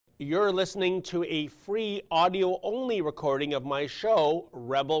You're listening to a free audio-only recording of my show,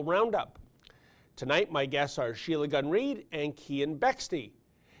 Rebel Roundup. Tonight, my guests are Sheila Gunn Reid and Cian Bexte.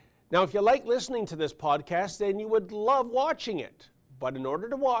 Now, if you like listening to this podcast, then you would love watching it. But in order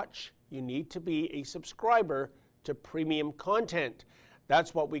to watch, you need to be a subscriber to premium content.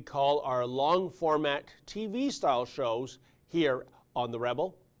 That's what we call our long-format TV-style shows here on The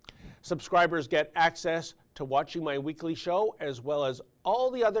Rebel. Subscribers get access to watching my weekly show as well as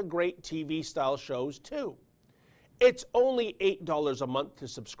all the other great TV-style shows too. It's only $8 a month to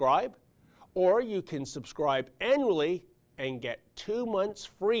subscribe, or you can subscribe annually and get 2 months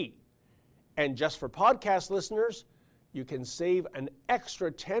free. And just for podcast listeners, you can save an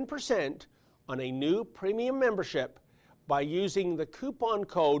extra 10% on a new premium membership by using the coupon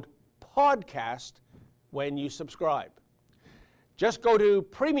code PODCAST when you subscribe. Just go to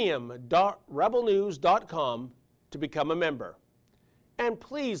premium.rebelnews.com to become a member. And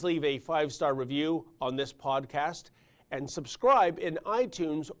please leave a 5-star review on this podcast and subscribe in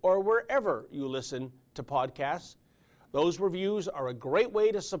iTunes or wherever you listen to podcasts. Those reviews are a great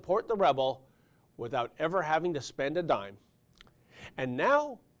way to support The Rebel without ever having to spend a dime. And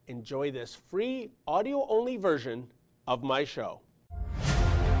now, enjoy this free audio-only version of my show.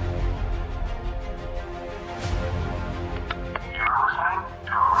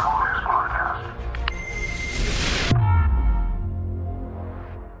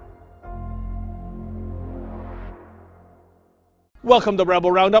 Welcome to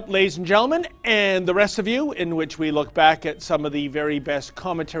Rebel Roundup, ladies and gentlemen, and the rest of you, in which we look back at some of the very best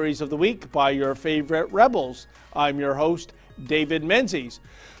commentaries of the week by your favorite rebels. I'm your host, David Menzies.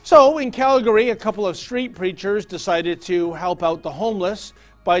 So, in Calgary, a couple of street preachers decided to help out the homeless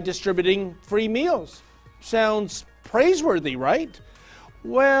by distributing free meals. Sounds praiseworthy, right?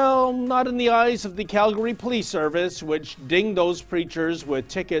 Well, not in the eyes of the Calgary Police Service, which dinged those preachers with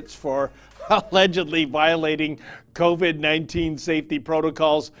tickets for allegedly violating COVID-19 safety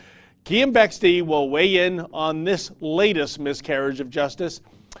protocols. Cian Bexte will weigh in on this latest miscarriage of justice.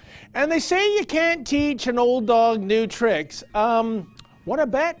 And they say you can't teach an old dog new tricks. Want to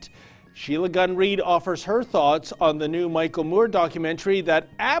bet? Sheila Gunn Reid offers her thoughts on the new Michael Moore documentary that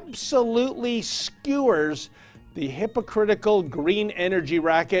absolutely skewers the hypocritical green energy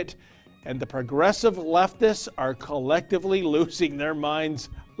racket, and the progressive leftists are collectively losing their minds.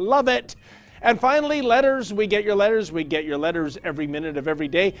 Love it. And finally, letters. We get your letters. We get your letters every minute of every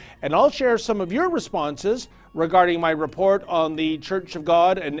day. And I'll share some of your responses regarding my report on the Church of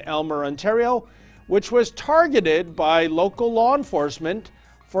God in Elmer, Ontario, which was targeted by local law enforcement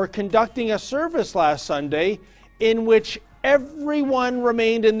for conducting a service last Sunday in which everyone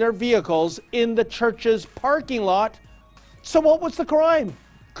remained in their vehicles in the church's parking lot. So what was the crime?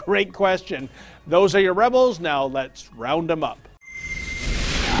 Great question. Those are your rebels. Now let's round them up.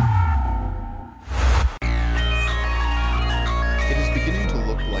 It is beginning to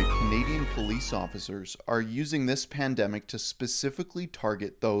look like Canadian police officers are using this pandemic to specifically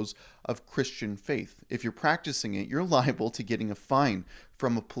target those of Christian faith. If you're practicing it, you're liable to getting a fine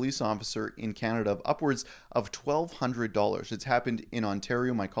from a police officer in Canada of upwards of $1,200. It's happened in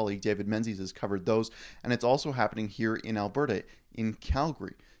Ontario. My colleague David Menzies has covered those, and it's also happening here in Alberta, in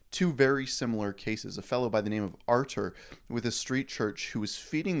Calgary. Two very similar cases. A fellow by the name of Arthur with a street church who was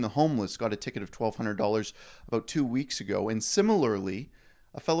feeding the homeless got a ticket of $1,200 about 2 weeks ago. And similarly,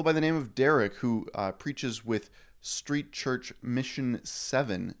 a fellow by the name of Derek who preaches with Street Church Mission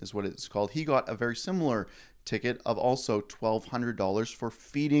 7 is what it's called. He got a very similar ticket of also $1,200 for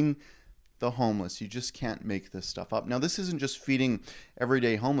feeding the homeless. You just can't make this stuff up. Now, this isn't just feeding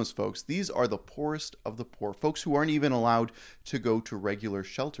everyday homeless folks. These are the poorest of the poor, folks who aren't even allowed to go to regular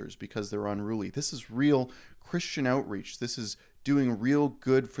shelters because they're unruly. This is real Christian outreach. This is doing real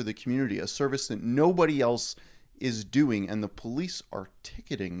good for the community, a service that nobody else is doing, and the police are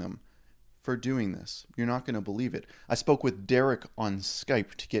ticketing them for doing this. You're not going to believe it. I spoke with Derek on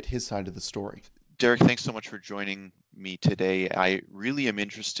Skype to get his side of the story. Derek, thanks so much for joining me today. I really am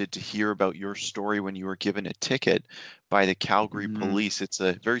interested to hear about your story when you were given a ticket by the Calgary police. It's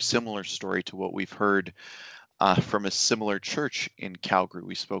a very similar story to what we've heard from a similar church in Calgary.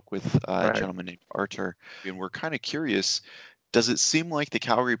 We spoke with a gentleman named Arthur, and we're kind of curious, does it seem like the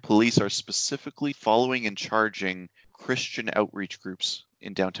Calgary police are specifically following and charging Christian outreach groups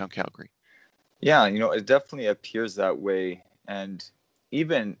in downtown Calgary? Yeah, it definitely appears that way, and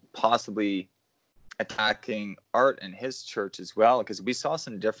even possibly attacking Art and his church as well, because we saw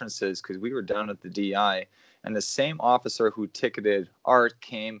some differences because we were down at the DI, and the same officer who ticketed Art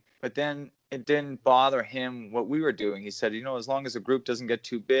came, but then it didn't bother him what we were doing. He said, as long as the group doesn't get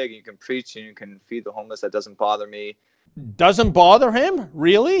too big, you can preach and you can feed the homeless, that doesn't bother me. Doesn't bother him?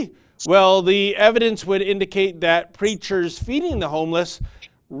 Really? Well, the evidence would indicate that preachers feeding the homeless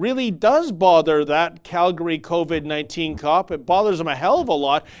really does bother that Calgary COVID-19 cop. It bothers him a hell of a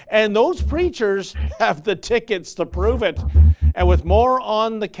lot, and those preachers have the tickets to prove it. And with more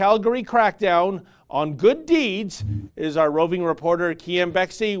on the Calgary crackdown on good deeds is our roving reporter, Kian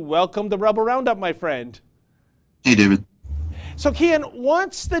Bexey. Welcome to Rebel Roundup, my friend. Hey, David. So, Kian,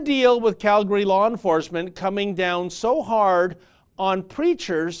 what's the deal with Calgary law enforcement coming down so hard on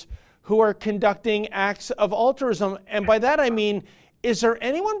preachers who are conducting acts of altruism? And by that I mean, is there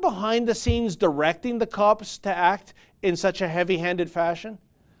anyone behind the scenes directing the cops to act in such a heavy-handed fashion?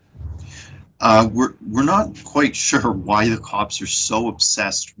 We're not quite sure why the cops are so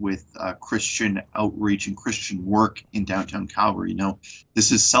obsessed with Christian outreach and Christian work in downtown Calgary. You know,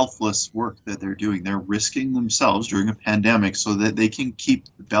 this is selfless work that they're doing. They're risking themselves during a pandemic so that they can keep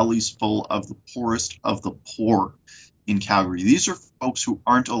the bellies full of the poorest of the poor in Calgary. These are folks who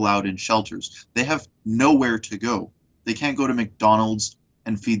aren't allowed in shelters. They have nowhere to go. They can't go to McDonald's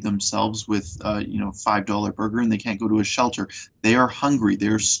and feed themselves with $5 burger, and they can't go to a shelter. They are hungry, they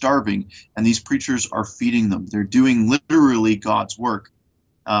are starving, and these preachers are feeding them. They're doing literally God's work.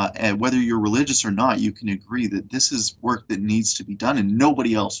 And whether you're religious or not, you can agree that this is work that needs to be done, and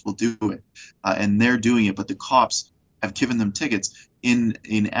nobody else will do it. And they're doing it, but the cops have given them tickets. In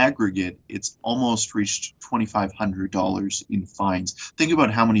aggregate, it's almost reached $2,500 in fines. Think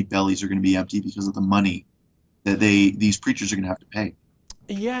about how many bellies are going to be empty because of the money that these preachers are going to have to pay.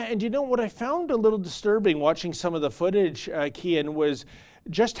 Yeah, and you know what I found a little disturbing watching some of the footage, Kian, was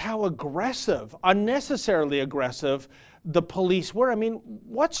just how aggressive, unnecessarily aggressive, the police were. I mean,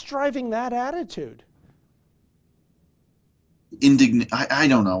 what's driving that attitude? I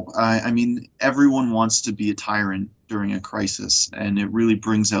don't know. I mean, everyone wants to be a tyrant during a crisis, and it really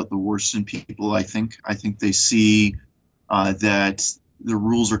brings out the worst in people, I think. I think they see that the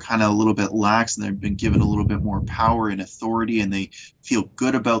rules are kind of a little bit lax, and they've been given a little bit more power and authority, and they feel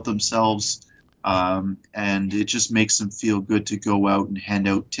good about themselves. And it just makes them feel good to go out and hand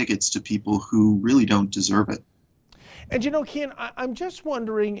out tickets to people who really don't deserve it. And you know, Kian, I'm just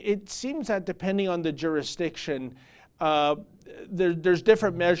wondering, it seems that depending on the jurisdiction, there's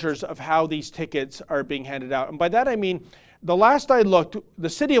different measures of how these tickets are being handed out. And by that I mean, the last I looked, the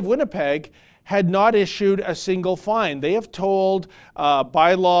city of Winnipeg had not issued a single fine. They have told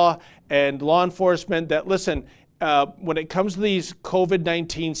bylaw and law enforcement that, listen, when it comes to these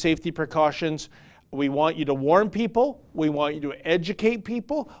COVID-19 safety precautions, we want you to warn people, we want you to educate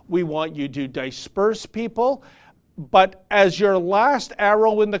people, we want you to disperse people, but as your last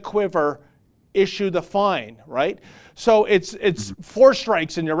arrow in the quiver, issue the fine, right? So it's 4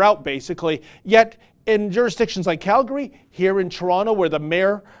 strikes and you're out, basically. Yet in jurisdictions like Calgary, here in Toronto, where the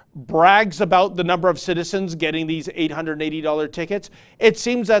mayor brags about the number of citizens getting these $880 tickets, it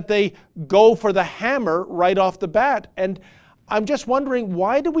seems that they go for the hammer right off the bat. And I'm just wondering,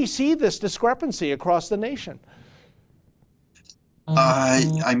 why do we see this discrepancy across the nation?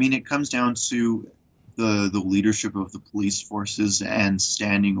 I mean, it comes down to the leadership of the police forces and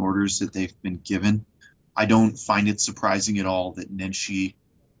standing orders that they've been given. I don't find it surprising at all that Nenshi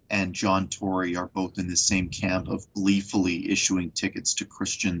and John Tory are both in the same camp of gleefully issuing tickets to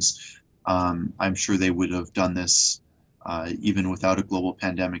Christians. I'm sure they would have done this even without a global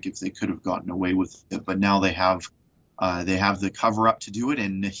pandemic if they could have gotten away with it. But now they have the cover up to do it,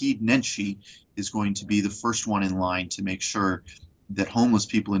 and Naheed Nenshi is going to be the first one in line to make sure that homeless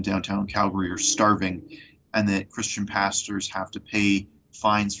people in downtown Calgary are starving, and that Christian pastors have to pay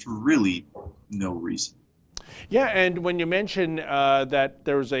fines for really no reason. Yeah, and when you mention that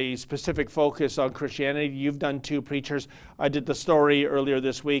there's a specific focus on Christianity, you've done 2 preachers. I did the story earlier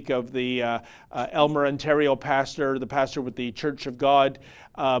this week of the Elmer, Ontario pastor, the pastor with the Church of God,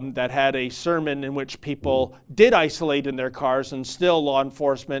 that had a sermon in which people did isolate in their cars, and still law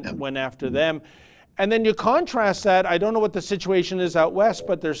enforcement went after them. And then you contrast that, I don't know what the situation is out west,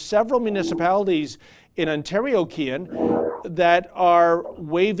 but there's several municipalities in Ontario, Kian, that are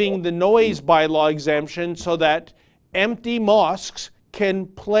waiving the noise bylaw exemption so that empty mosques can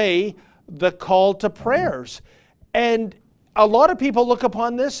play the call to prayers. And a lot of people look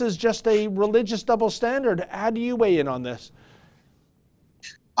upon this as just a religious double standard. How do you weigh in on this?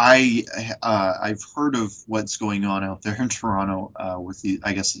 I've heard of what's going on out there in Toronto with the,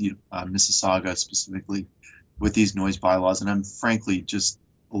 I guess, Mississauga specifically, with these noise bylaws, and I'm frankly just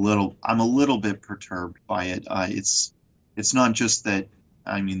I'm a little bit perturbed by it. It's not just that,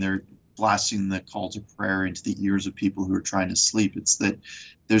 I mean, they're blasting the call to prayer into the ears of people who are trying to sleep. It's that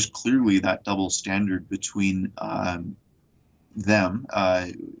there's clearly that double standard between them.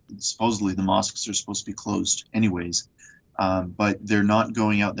 Supposedly the mosques are supposed to be closed anyways, but they're not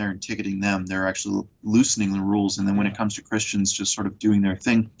going out there and ticketing them. They're actually loosening the rules. And then when it comes to Christians just sort of doing their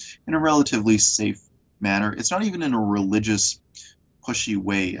thing in a relatively safe manner, it's not even in a religious, pushy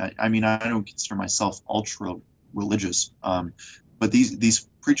way. I mean, I don't consider myself ultra religious, but these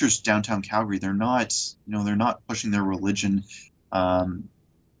preachers downtown Calgary, they're not pushing their religion. They're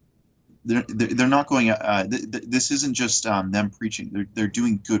not going. This isn't just them preaching. They're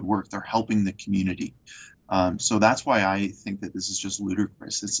doing good work. They're helping the community. So that's why I think that this is just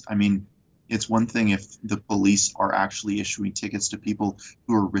ludicrous. It's one thing if the police are actually issuing tickets to people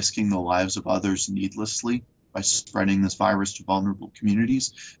who are risking the lives of others needlessly by spreading this virus to vulnerable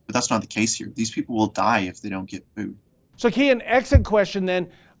communities, but that's not the case here. These people will die if they don't get food. So, Cian, exit question then.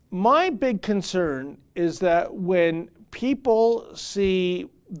 My big concern is that when people see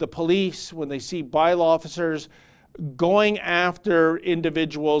the police, when they see bylaw officers going after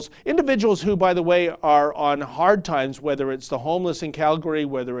individuals who, by the way, are on hard times, whether it's the homeless in Calgary,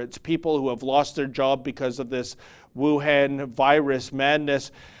 whether it's people who have lost their job because of this Wuhan virus madness,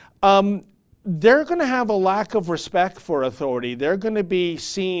 they're going to have a lack of respect for authority. They're going to be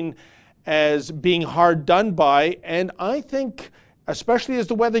seen as being hard done by, and I think, especially as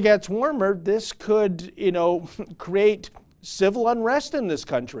the weather gets warmer, this could, create civil unrest in this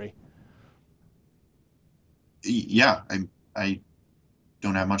country. Yeah, I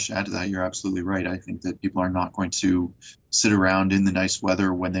don't have much to add to that. You're absolutely right. I think that people are not going to sit around in the nice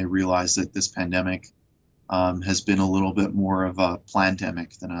weather when they realize that this pandemic has been a little bit more of a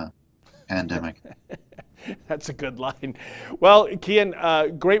plandemic than a pandemic. That's a good line. Well, Cian,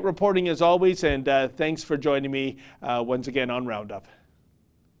 great reporting as always, and thanks for joining me once again on Roundup.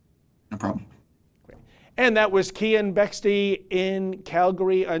 No problem. And that was Cian Bexte in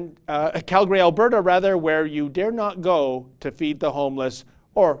Calgary, Alberta, where you dare not go to feed the homeless,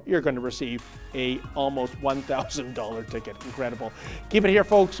 or you're going to receive a almost $1,000 ticket. Incredible. Keep it here,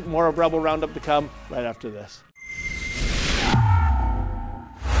 folks. More of Rebel Roundup to come right after this.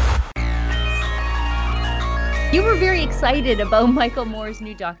 You were very excited about Michael Moore's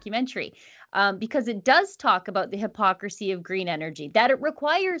new documentary because it does talk about the hypocrisy of green energy, that it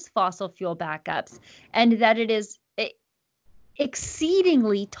requires fossil fuel backups, and that it is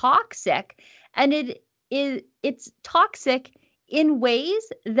exceedingly toxic. And it's toxic in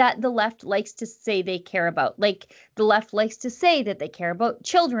ways that the left likes to say they care about. Like the left likes to say that they care about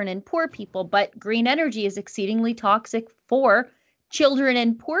children and poor people, but green energy is exceedingly toxic for children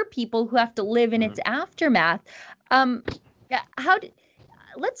and poor people who have to live in its aftermath.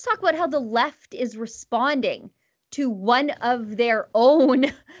 Let's talk about how the left is responding to one of their own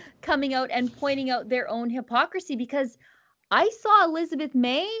coming out and pointing out their own hypocrisy, because I saw Elizabeth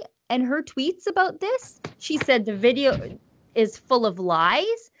May and her tweets about this. She said the video is full of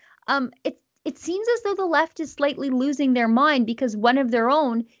lies. It seems as though the left is slightly losing their mind because one of their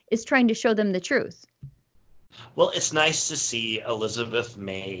own is trying to show them the truth. Well, it's nice to see Elizabeth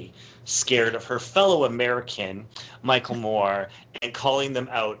May scared of her fellow American, Michael Moore, and calling them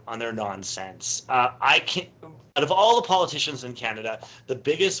out on their nonsense. Out of all the politicians in Canada, the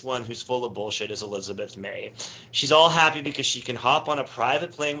biggest one who's full of bullshit is Elizabeth May. She's all happy because she can hop on a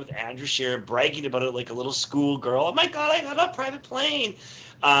private plane with Andrew Scheer, bragging about it like a little schoolgirl. Oh my God, I got a private plane.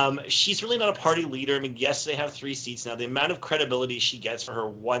 She's really not a party leader. I mean, yes, they have 3 seats now. The amount of credibility she gets for her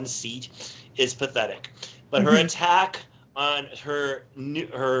 1 seat is pathetic. But her attack on her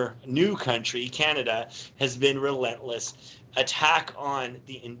new country, Canada, has been relentless. Attack on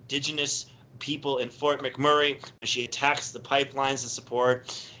the Indigenous people in Fort McMurray. She attacks the pipelines and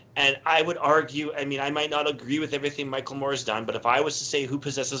support. And I would argue, I mean, I might not agree with everything Michael Moore has done, but if I was to say who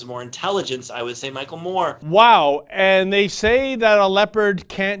possesses more intelligence, I would say Michael Moore. Wow. And they say that a leopard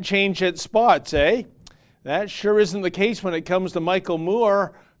can't change its spots, eh? That sure isn't the case when it comes to Michael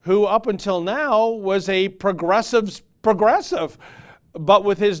Moore, who up until now was a progressive. But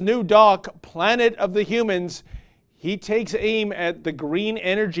with his new doc, Planet of the Humans, he takes aim at the green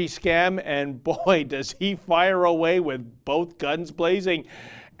energy scam, and boy, does he fire away with both guns blazing.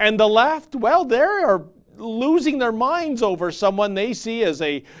 And the left, well, they are losing their minds over someone they see as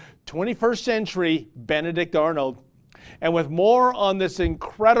a 21st century Benedict Arnold. And with more on this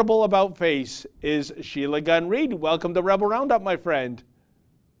incredible about-face is Sheila Gunn-Reid. Welcome to Rebel Roundup, my friend.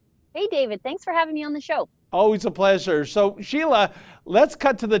 Hey, David. Thanks for having me on the show. Always a pleasure. So, Sheila, let's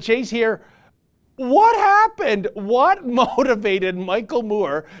cut to the chase here. What happened? What motivated Michael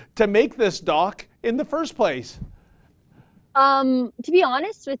Moore to make this doc in the first place? To be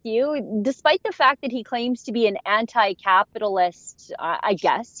honest with you, despite the fact that he claims to be an anti-capitalist, I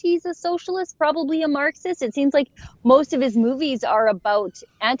guess he's a socialist, probably a Marxist. It seems like most of his movies are about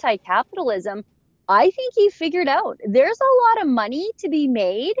anti-capitalism. I think he figured out there's a lot of money to be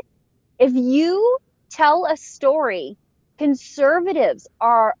made if you tell a story conservatives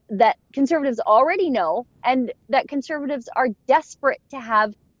already know, and that conservatives are desperate to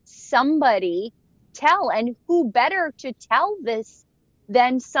have somebody tell. And who better to tell this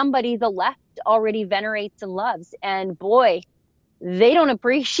than somebody the left already venerates and loves? And boy, they don't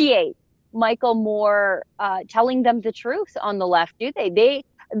appreciate Michael Moore telling them the truth on the left, do they?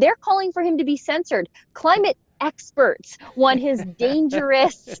 They're calling for him to be censored. Climate experts want his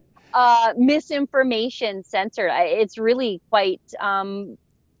dangerous misinformation censored. It's really quite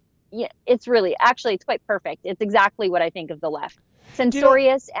it's quite perfect. It's exactly what I think of the left.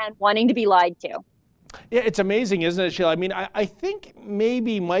 Censorious and wanting to be lied to. Yeah, it's amazing, isn't it, Sheila? I mean, I think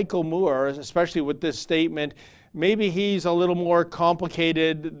maybe Michael Moore, especially with this statement, maybe he's a little more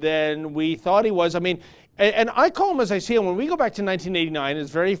complicated than we thought he was. I mean, and I call him as I see him. When we go back to 1989,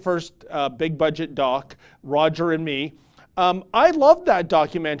 his very first big budget doc, Roger and Me, I loved that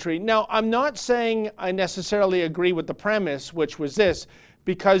documentary. Now, I'm not saying I necessarily agree with the premise, which was this: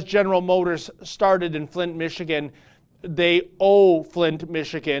 because General Motors started in Flint, Michigan, they owe Flint,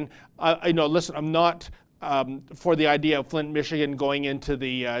 Michigan. Listen, I'm not for the idea of Flint, Michigan going into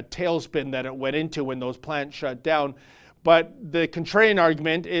the tailspin that it went into when those plants shut down. But the contrarian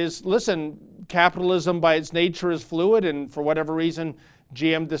argument is, listen, capitalism by its nature is fluid, and for whatever reason,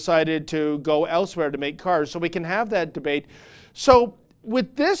 GM decided to go elsewhere to make cars. So we can have that debate. So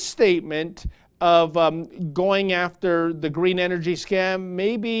with this statement of going after the green energy scam,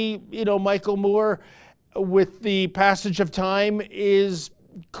 maybe, Michael Moore, with the passage of time, is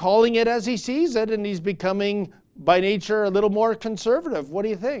calling it as he sees it, and he's becoming, by nature, a little more conservative. What do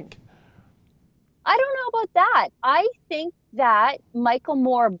you think? I don't know about that. I think that Michael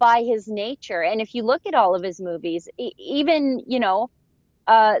Moore, by his nature, and if you look at all of his movies, even,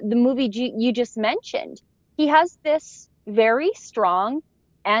 the movie you just mentioned, he has this very strong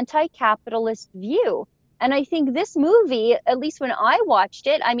anti-capitalist view. And I think this movie, at least when I watched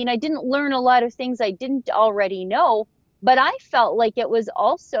it, I mean, I didn't learn a lot of things I didn't already know, but I felt like it was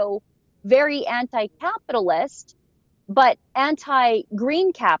also very anti-capitalist, but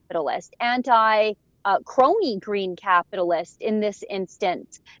anti-green capitalist, anti-crony green capitalist in this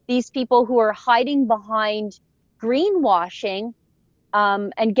instance. These people who are hiding behind greenwashing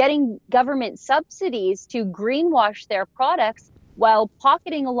and getting government subsidies to greenwash their products while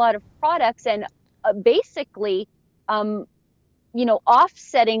pocketing a lot of products and basically,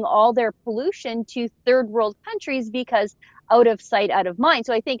 offsetting all their pollution to third world countries, because out of sight, out of mind.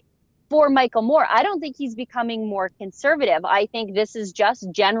 So I think for Michael Moore, I don't think he's becoming more conservative. I think this is just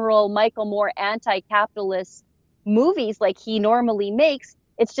general Michael Moore anti-capitalist movies like he normally makes.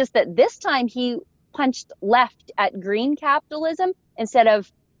 It's just that this time he punched left at green capitalism instead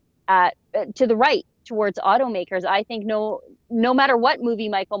of to the right towards automakers. I think no matter what movie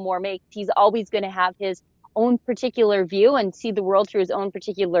Michael Moore makes, he's always going to have his own particular view and see the world through his own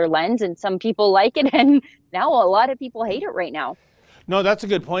particular lens. And some people like it, and now a lot of people hate it right now. No, that's a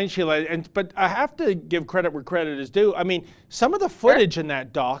good point, Sheila. But I have to give credit where credit is due. I mean, some of the footage in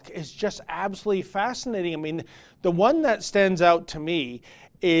that doc is just absolutely fascinating. I mean, the one that stands out to me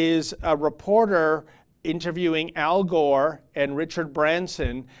is a reporter interviewing Al Gore and Richard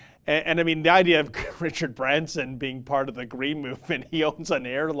Branson. And I mean, the idea of Richard Branson being part of the green movement, he owns an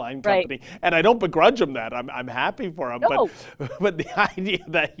airline company, right. And I don't begrudge him that. I'm happy for him. No. But the idea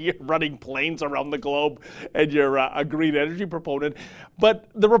that you're running planes around the globe and you're a green energy proponent. But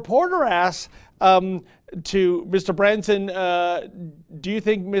the reporter asks to Mr. Branson, do you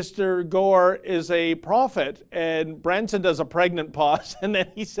think Mr. Gore is a prophet? And Branson does a pregnant pause, and then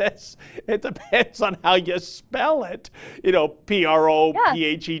he says, it depends on how you spell it.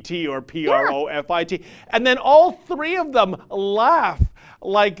 P-R-O-P-H-E-T or P-R-O-F-I-T. And then all three of them laugh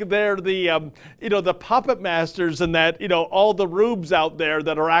like they're the, the puppet masters, and that, all the rubes out there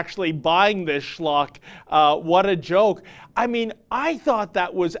that are actually buying this schlock. What a joke. I mean, I thought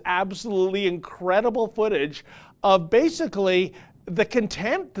that was absolutely incredible footage of basically the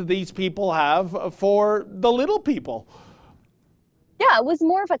contempt these people have for the little people. Yeah, it was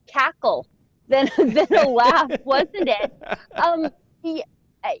more of a cackle than a laugh, wasn't it? And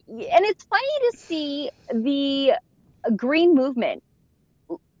it's funny to see the green movement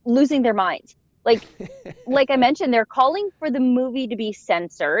losing their minds. Like I mentioned, they're calling for the movie to be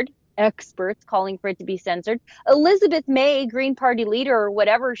censored. Experts calling for it to be censored. Elizabeth May, Green Party leader or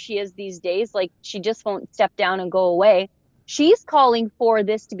whatever she is these days, like she just won't step down and go away. She's calling for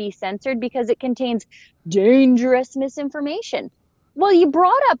this to be censored because it contains dangerous misinformation. Well, you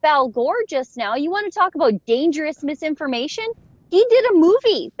brought up Al Gore just now. You want to talk about dangerous misinformation? He did a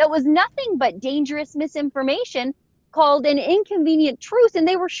movie that was nothing but dangerous misinformation called An Inconvenient Truth, and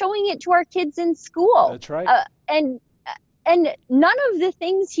they were showing it to our kids in school. That's right. And none of the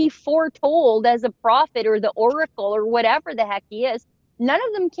things he foretold as a prophet or the oracle or whatever the heck he is, none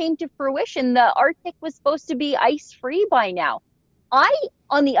of them came to fruition. The Arctic was supposed to be ice-free by now. I,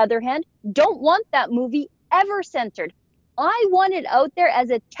 on the other hand, don't want that movie ever censored. I want it out there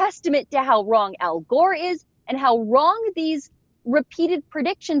as a testament to how wrong Al Gore is and how wrong these repeated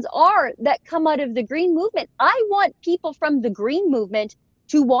predictions are that come out of the Green Movement. I want people from the Green Movement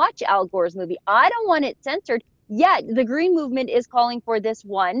to watch Al Gore's movie. I don't want it censored. Yet the Green Movement is calling for this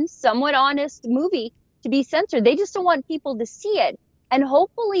one somewhat honest movie to be censored. They just don't want people to see it. And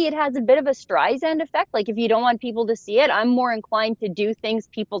hopefully it has a bit of a Streisand effect. Like, if you don't want people to see it, I'm more inclined to do things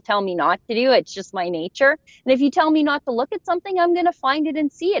people tell me not to do. It's just my nature. And if you tell me not to look at something, I'm going to find it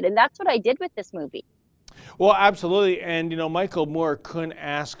and see it. And that's what I did with this movie. Well, absolutely. And, Michael Moore couldn't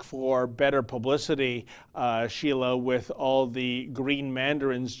ask for better publicity, Sheila, with all the green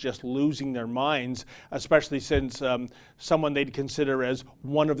mandarins just losing their minds, especially since someone they'd consider as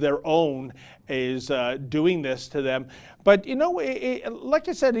one of their own is doing this to them. But, like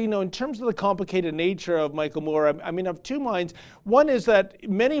I said, in terms of the complicated nature of Michael Moore, I mean, I have two minds. One is that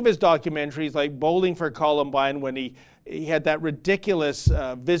many of his documentaries, like Bowling for Columbine, when he had that ridiculous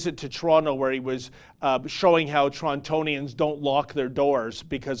visit to Toronto where he was showing how Torontonians don't lock their doors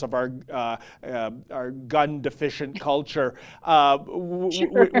because of our gun-deficient culture,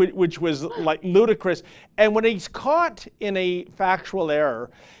 which was like ludicrous. And when he's caught in a factual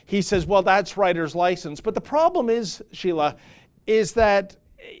error, he says, well, that's writer's license. But the problem is, Sheila, is that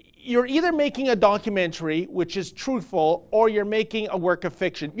you're either making a documentary which is truthful or you're making a work of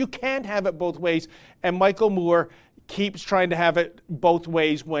fiction. You can't have it both ways. And Michael Moore keeps trying to have it both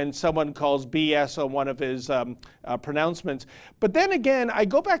ways when someone calls BS on one of his pronouncements. But then again, I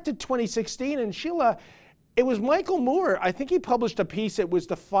go back to 2016, and Sheila, it was Michael Moore. I think he published a piece. It was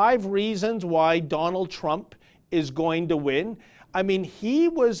the 5 reasons why Donald Trump is going to win. I mean, he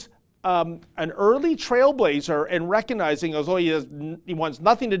was an early trailblazer in recognizing, although he wants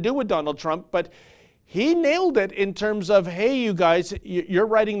nothing to do with Donald Trump, but he nailed it in terms of, hey, you guys, you're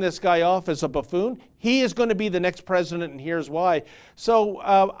writing this guy off as a buffoon. He is going to be the next president, and here's why. So,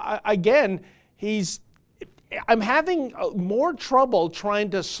 again, I'm having more trouble trying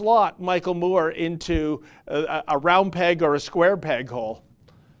to slot Michael Moore into a round peg or a square peg hole.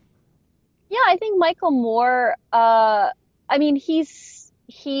 Yeah, I think Michael Moore, for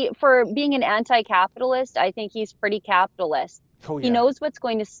being an anti-capitalist, I think he's pretty capitalist. Oh, yeah. He knows what's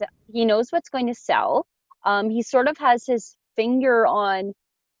going to sell. He sort of has his finger on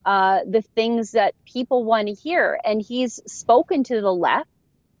the things that people want to hear, and he's spoken to the left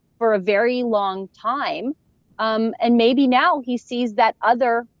for a very long time. And maybe now he sees that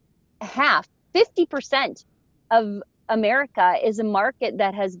other half, 50% of America is a market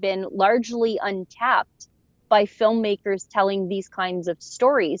that has been largely untapped by filmmakers telling these kinds of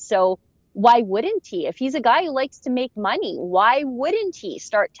stories. So why wouldn't he? If he's a guy who likes to make money, why wouldn't he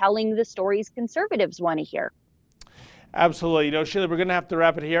start telling the stories conservatives want to hear? Absolutely. Sheila, we're going to have to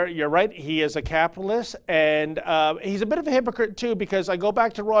wrap it here. You're right. He is a capitalist, and he's a bit of a hypocrite, too, because I go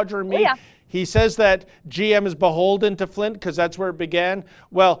back to Roger and Me. Oh, yeah. He says that GM is beholden to Flint because that's where it began.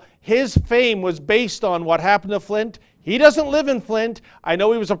 Well, his fame was based on what happened to Flint. He doesn't live in Flint. I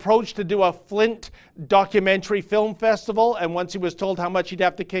know he was approached to do a Flint documentary film festival, and once he was told how much he'd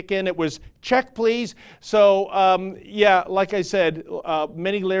have to kick in, it was check, please. So, yeah, like I said,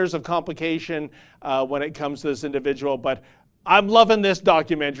 many layers of complication when it comes to this individual, but I'm loving this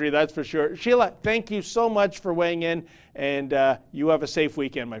documentary, that's for sure. Sheila, thank you so much for weighing in, and you have a safe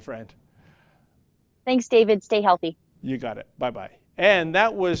weekend, my friend. Thanks, David. Stay healthy. You got it. Bye-bye. And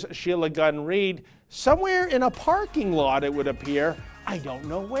that was Sheila Gunn Reid, somewhere in a parking lot, it would appear. I don't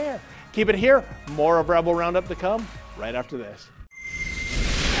know where. Keep it here. More of Rebel Roundup to come right after this.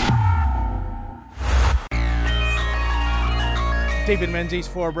 David Menzies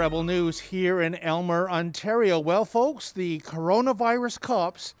for Rebel News here in Elmer, Ontario. Well, folks, the coronavirus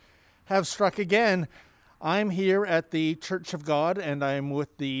cops have struck again. I'm here at the Church of God, and I'm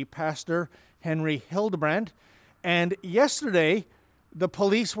with the pastor, Henry Hildebrand. And yesterday, the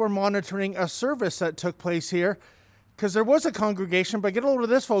police were monitoring a service that took place here because there was a congregation, but get a load of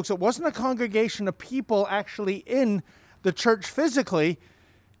this, folks. It wasn't a congregation of people actually in the church physically.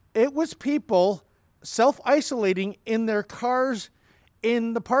 It was people self-isolating in their cars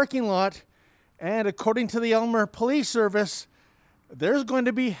in the parking lot, And according to the Aylmer Police Service, there's going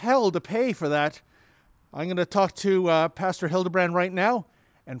to be hell to pay for that. I'm going to talk to Pastor Hildebrand right now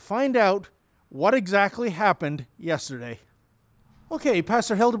and find out what exactly happened yesterday. Okay,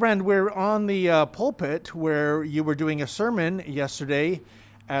 Pastor Hildebrand, we're on the pulpit where you were doing a sermon yesterday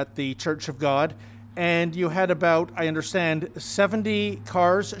at the Church of God, and you had about, I understand, 70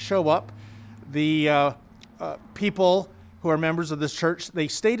 cars show up. The people who are members of this church, they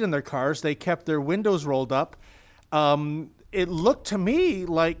stayed in their cars. They kept their windows rolled up. It looked to me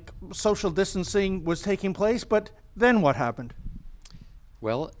like social distancing was taking place, but then what happened?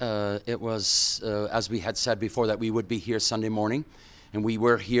 Well, it was, as we had said before, that we would be here Sunday morning, and we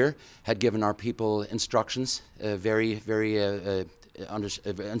were here, had given our people instructions, instructions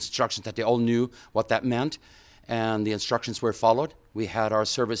that they all knew what that meant, and the instructions were followed. We had our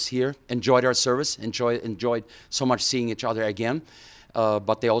service here, enjoyed our service, enjoyed so much seeing each other again.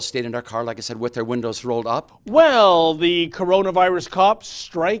 But they all stayed in their car, like I said, with their windows rolled up. Well, the coronavirus cops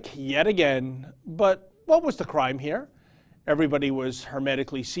strike yet again. But what was the crime here? Everybody was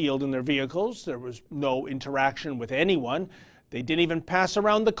hermetically sealed in their vehicles. There was no interaction with anyone. They didn't even pass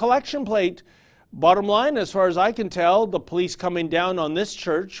around the collection plate. Bottom line, as far as I can tell, the police coming down on this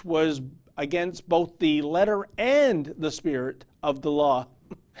church was against both the letter and the spirit of the law.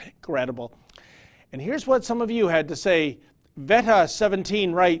 Incredible. And here's what some of you had to say.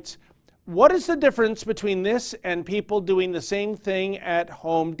 Veta17 writes, what is the difference between this and people doing the same thing at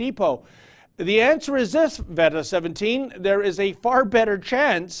Home Depot? The answer is this, Veta17. There is a far better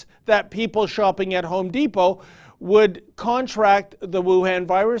chance that people shopping at Home Depot would contract the Wuhan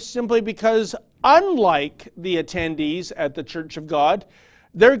virus simply because, unlike the attendees at the Church of God,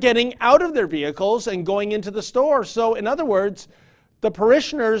 they're getting out of their vehicles and going into the store. So, in other words, the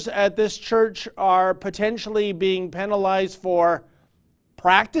parishioners at this church are potentially being penalized for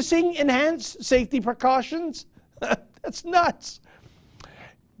practicing enhanced safety precautions? That's nuts.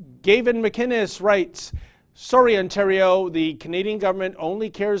 Gavin McInnes writes, sorry, Ontario, the Canadian government only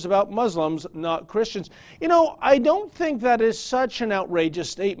cares about Muslims, not Christians. You know, I don't think that is such an outrageous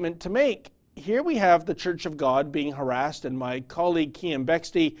statement to make. Here we have the Church of God being harassed, and my colleague Kian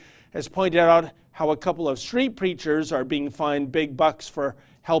Bexty has pointed out how a couple of street preachers are being fined big bucks for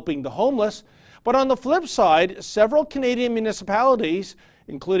helping the homeless. But on the flip side, several Canadian municipalities,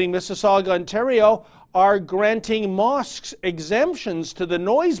 including Mississauga, Ontario, are granting mosques exemptions to the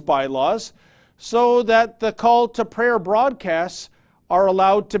noise bylaws so that the call to prayer broadcasts are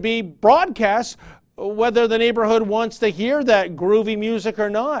allowed to be broadcast whether the neighborhood wants to hear that groovy music or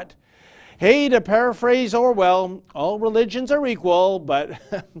not. Hey, to paraphrase Orwell, all religions are equal, but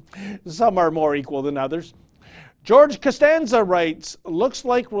some are more equal than others. George Costanza writes, looks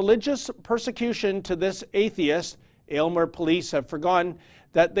like religious persecution to this atheist. Aylmer police have forgotten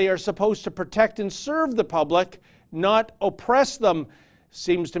that they are supposed to protect and serve the public, not oppress them.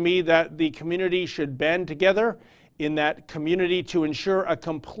 Seems to me that the community should band together in that community to ensure a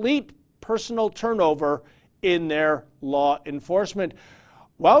complete personal turnover in their law enforcement.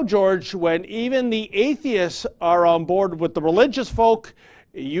 Well, George, when even the atheists are on board with the religious folk,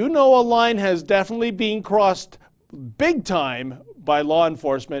 you know a line has definitely been crossed big time by law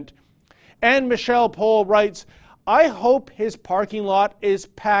enforcement. And Michelle Pohl writes, I hope his parking lot is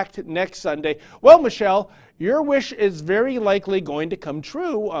packed next Sunday. Well, Michelle, your wish is very likely going to come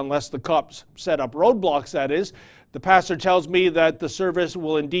true, unless the cops set up roadblocks, that is. The pastor tells me that the service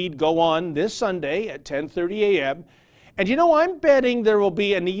will indeed go on this Sunday at 10:30 a.m., and you know, I'm betting there will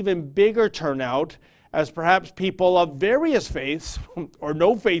be an even bigger turnout as perhaps people of various faiths, or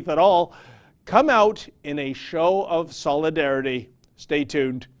no faith at all, come out in a show of solidarity. Stay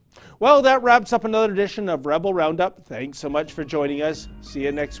tuned. Well, that wraps up another edition of Rebel Roundup. Thanks so much for joining us. See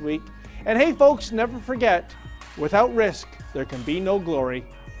you next week. And hey, folks, never forget, without risk, there can be no glory.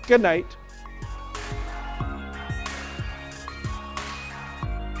 Good night.